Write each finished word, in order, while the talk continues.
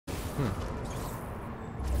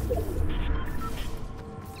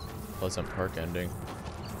Pleasant Park ending.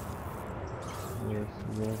 Yes,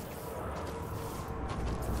 yeah.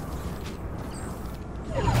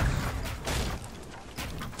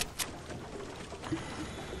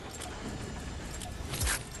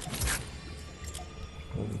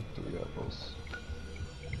 Three apples.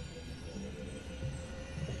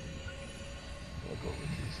 I'll go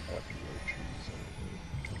with these apple trees over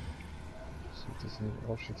here. See if there's any.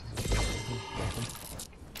 Oh shit, there's nothing.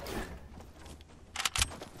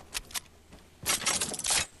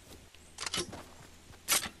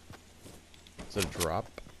 Is it a drop?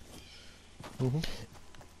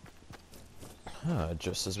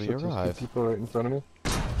 Just as we Shit, there's arrive. two people right in front of me.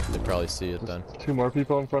 They probably see it There's then. two more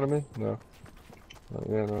people in front of me? No. Not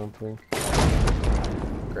yet, I don't think.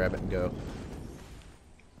 Grab it and go.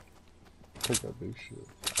 Take that big shit.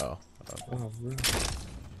 Oh. Oh, really?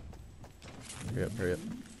 Hurry up, hurry up.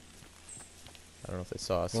 I don't know if they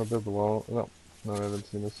saw us. I'll build the wall. No, no, I haven't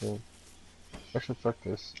seen this yet. Actually, fuck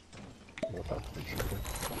this. What about the big shit?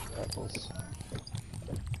 Apples.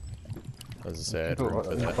 As I say, I had People room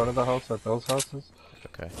for in that. front of the house at those houses.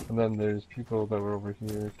 Okay. And then there's people that were over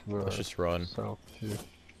here to Let's just run. south too.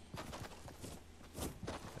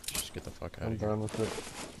 Just get the fuck out I'm of here. done with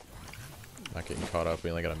it. Not getting caught up. We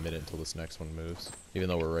only got a minute until this next one moves. Even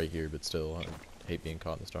though we're right here, but still, I hate being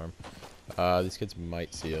caught in the storm. These kids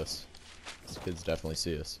might see us. These kids definitely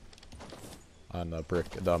see us. On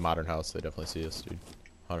the modern house, they definitely see us, dude.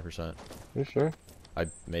 100%. You sure?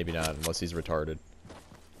 Maybe not, unless he's retarded.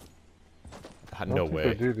 I No don't think way.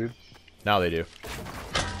 they do, dude. Now they do.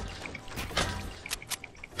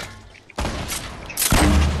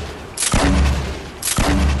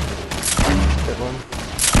 Hit one.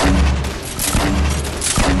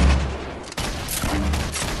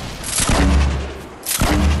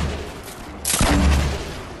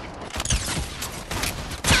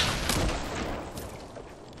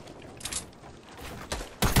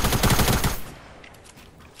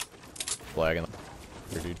 Flagging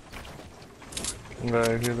here, dude. Yeah,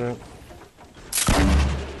 I hear that.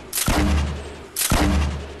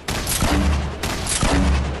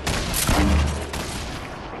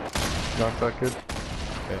 Knock that kid.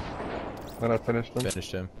 Okay. And I finished him.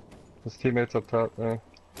 Finished him. His teammates up top there.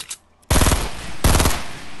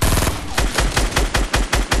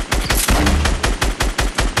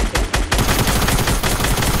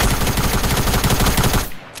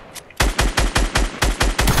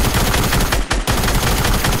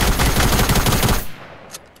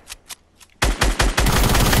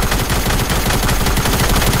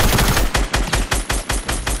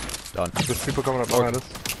 Done. There's people coming up behind us.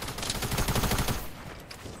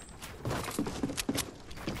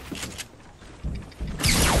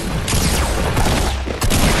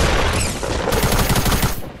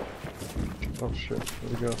 Oh shit, there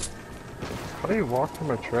we go. How do you walk through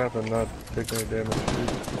my trap and not take any damage,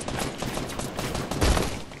 dude?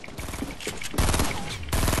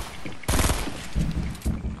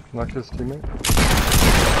 Knocked his teammate?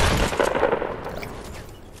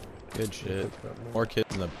 Good shit. More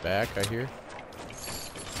kids in the back, I hear.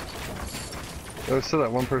 There's still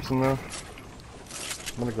that one person though.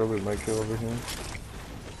 I'm gonna go with my kill over here.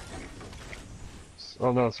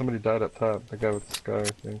 Oh no, somebody died up top. The guy with the scar, I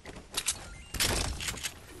think.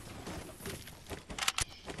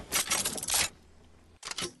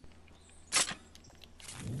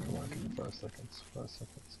 Come on, give me 5 seconds. 5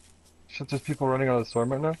 seconds. Shit, there's people running out of the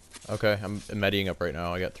storm right now? Okay, I'm meddying up right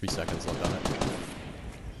now. I got 3 seconds left on it.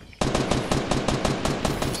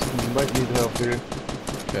 You might need help here.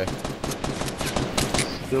 Okay.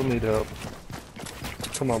 Still need help.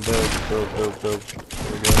 Come on, build. There we go.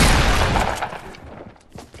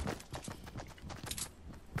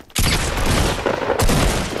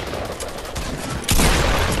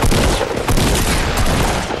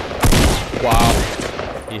 Wow.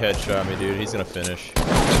 He headshot me, dude. He's gonna finish.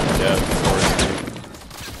 Yeah, of course, dude.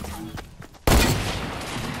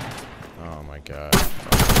 Oh my god.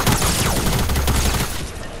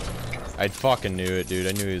 I fucking knew it, dude.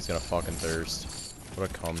 I knew he was gonna fucking thirst. What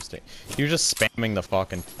a cum stink. He was just spamming the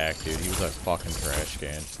fucking tack, dude. He was a fucking trash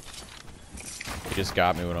can. He just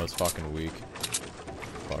got me when I was fucking weak.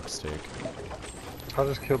 Fuck stick. I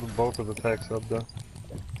just killed both of the attacks up though.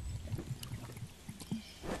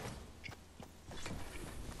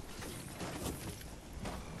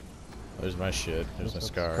 There's my shit. There's my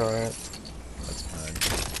scar. Alright, That's fine.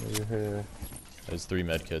 over here. There's 3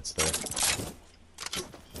 medkits there.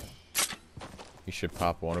 You should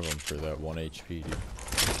pop one of them for that 1 HP, dude.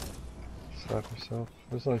 Stop yourself.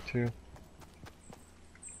 There's only 2.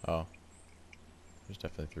 Oh. There's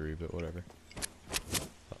definitely 3, but whatever.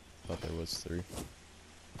 Thought was 3.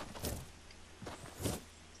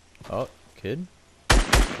 Oh, kid?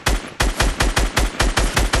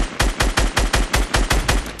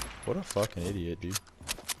 What a fucking idiot, dude.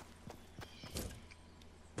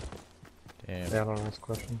 Damn. Yeah, I don't ask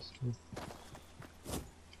questions.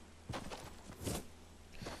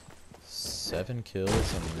 7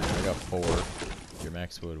 kills and I got 4. You're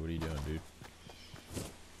Max Wood, what are you doing, dude?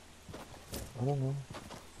 I don't know.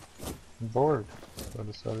 I'm bored. So I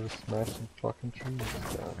decided to smash some fucking trees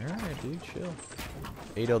down. Alright, dude, chill.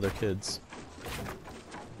 8 other kids.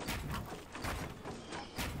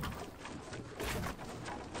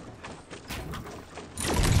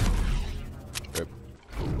 Rip.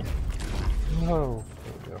 No!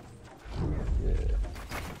 There we go. Yeah.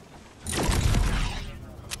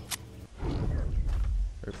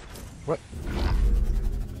 Rip. What?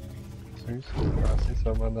 Seriously? I see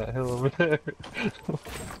something on that hill over there.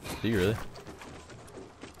 Do you really?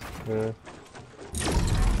 Yeah.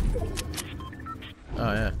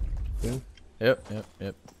 Oh, yeah. Yeah.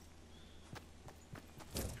 Yep.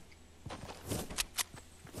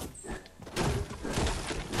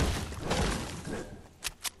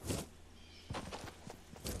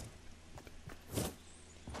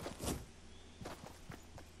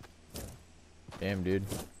 Damn, dude.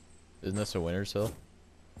 Isn't this a winner's hill?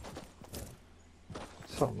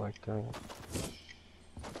 Something like that.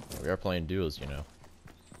 We are playing duos, you know.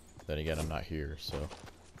 Then again, I'm not here, so...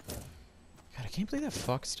 God, I can't believe that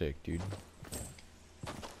fuck stick, dude.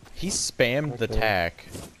 He spammed the tack.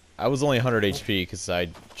 I was only 100 HP because I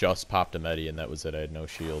just popped a medi and that was it. I had no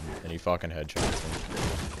shield. And he fucking headshots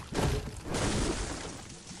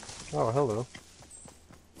me. Oh, hello.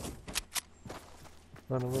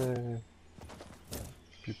 Run away.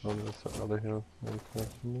 People on this other hill. Really close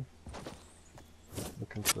to me.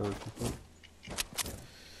 Looking for other people.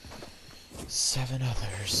 7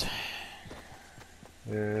 others.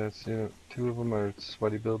 Yeah, see, 2 of them are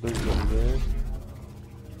sweaty builders over there.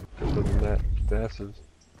 They're building that massive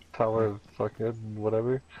tower of fucking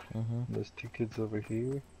whatever. And there's 2 kids over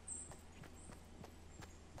here.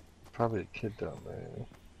 Probably a kid down there.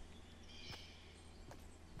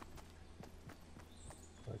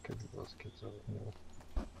 That could be those kids over here.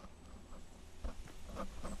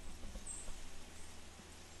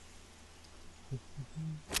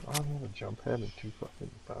 I don't have a jump pad and 2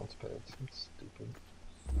 fucking bounce pads. That's stupid.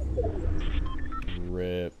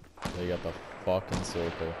 Rip. They got the fucking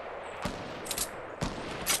circle.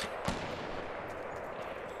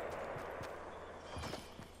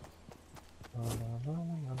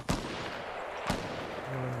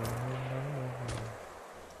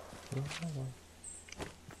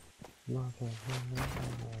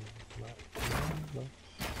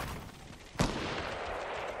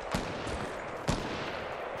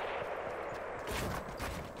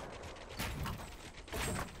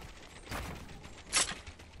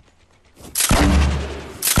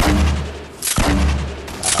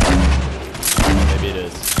 Maybe it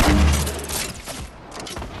is.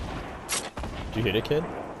 Did you hit it, kid?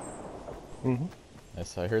 Mm-hmm.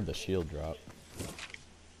 Yes, I heard the shield drop.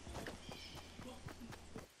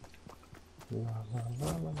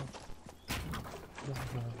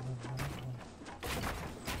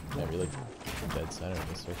 Yeah, we like dead center in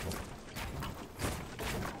the circle.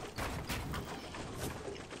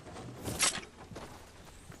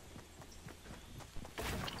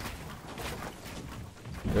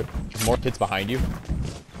 Rip. More kids behind you.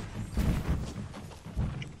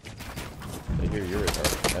 They hear you're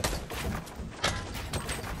retarded. That's...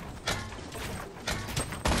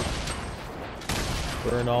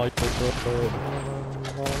 Burn all your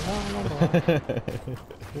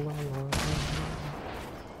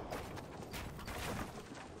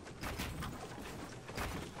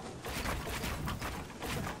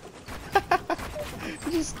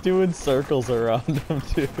Just doing circles around them,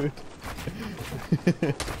 dude.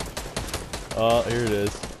 Oh, here it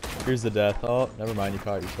is. Here's the death. Oh, never mind, you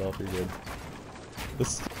caught yourself. You're good.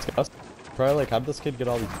 This is disgusting. Probably like, how'd this kid get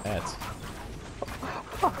all these mats?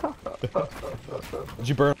 Did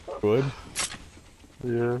you burn wood?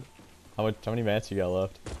 Yeah. How many mats you got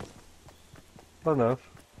left? Not enough.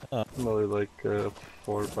 Oh. Only like 400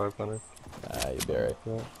 or 500. Ah, you'll be alright.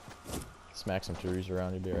 Yeah. Smack some trees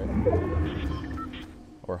around, you'll be alright.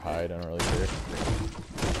 Or hide, I don't really care.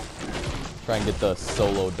 Try and get the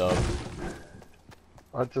solo dub.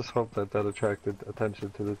 I just hope that that attracted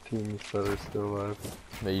attention to the teams that are still alive.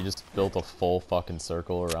 That you just built a full fucking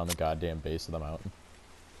circle around the goddamn base of the mountain.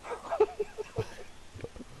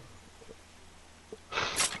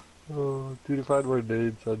 Oh, dude, if I had more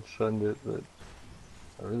nades, I'd send it, but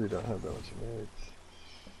I really don't have that much nades.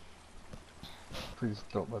 Please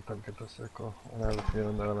don't let them get the circle. I have a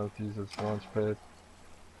feeling that I'm going to use this launch pad.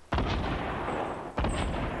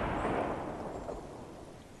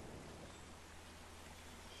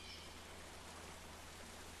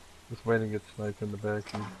 Just waiting to get sniped in the back,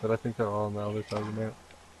 but I think they're all on the other side of the map.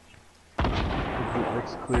 The boot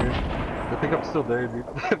looks clear. I think I'm still there, dude.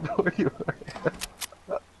 I have no idea where I am.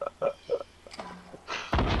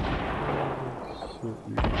 Oh, shit,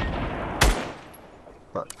 dude.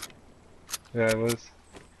 Fuck. Yeah, I was.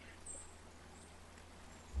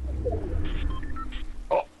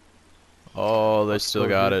 Oh! Oh, they still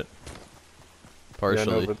got it.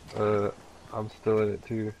 Partially. Yeah, no, but I'm still in it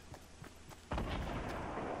too.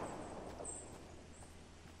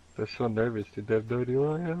 They're so nervous, dude. They have no idea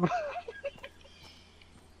where I am.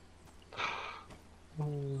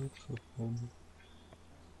 Oh, that's so funny.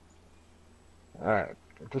 Alright,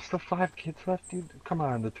 there's still 5 kids left, dude. Come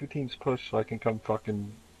on, the 2 teams push so I can come from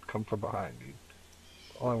behind, dude.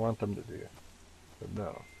 All I want them to do. But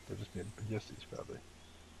no, they just need yeses probably.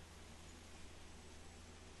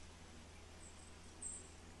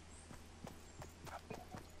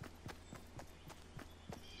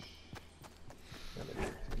 Yeah, they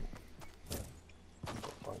kicked me. Go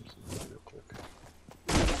find some real quick.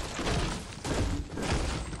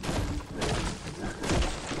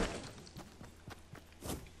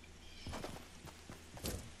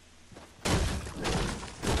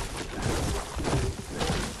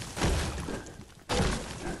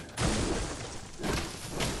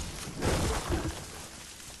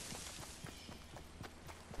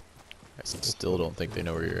 I still don't think they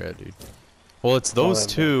know where you're at, dude. Well, it's those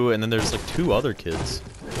two, and then there's like 2 other kids.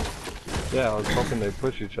 Yeah, I was hoping they'd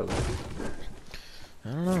push each other.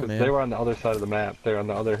 I don't know, man. They were on the other side of the map. They're on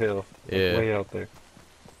the other hill. Yeah. Way out there.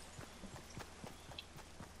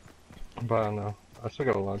 But I don't know. I still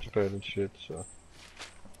got a launch pad and shit, so.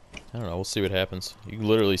 I don't know, we'll see what happens. You can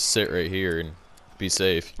literally sit right here and be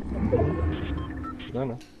safe.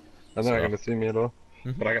 No. They're not gonna see me at all.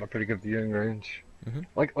 But I got a pretty good viewing range.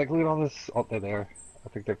 Like look at all this. Oh, they're there. I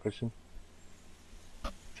think they're pushing.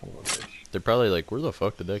 They're probably like, where the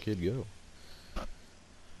fuck did that kid go?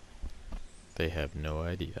 They have no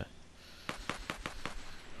idea.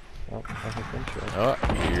 Oh,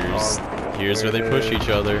 here's where they push each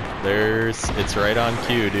other. It's right on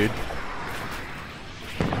cue, dude.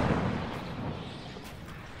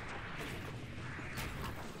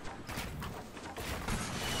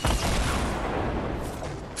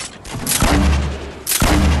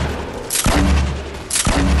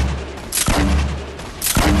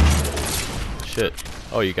 Shit.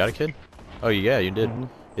 Oh, you got a kid? Oh, yeah, you did.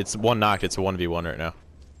 It's one knocked. It's a 1v1 right now.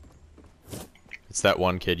 It's that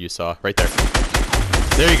one kid you saw. Right there.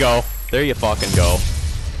 There you go. There you fucking go.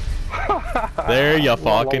 There you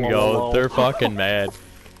fucking go. They're fucking mad.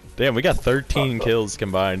 Damn, we got 13 kills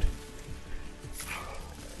combined.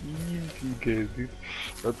 Okay, dude.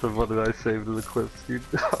 That's the one that I saved in the clips, dude.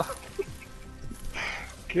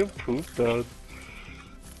 Get pooped out.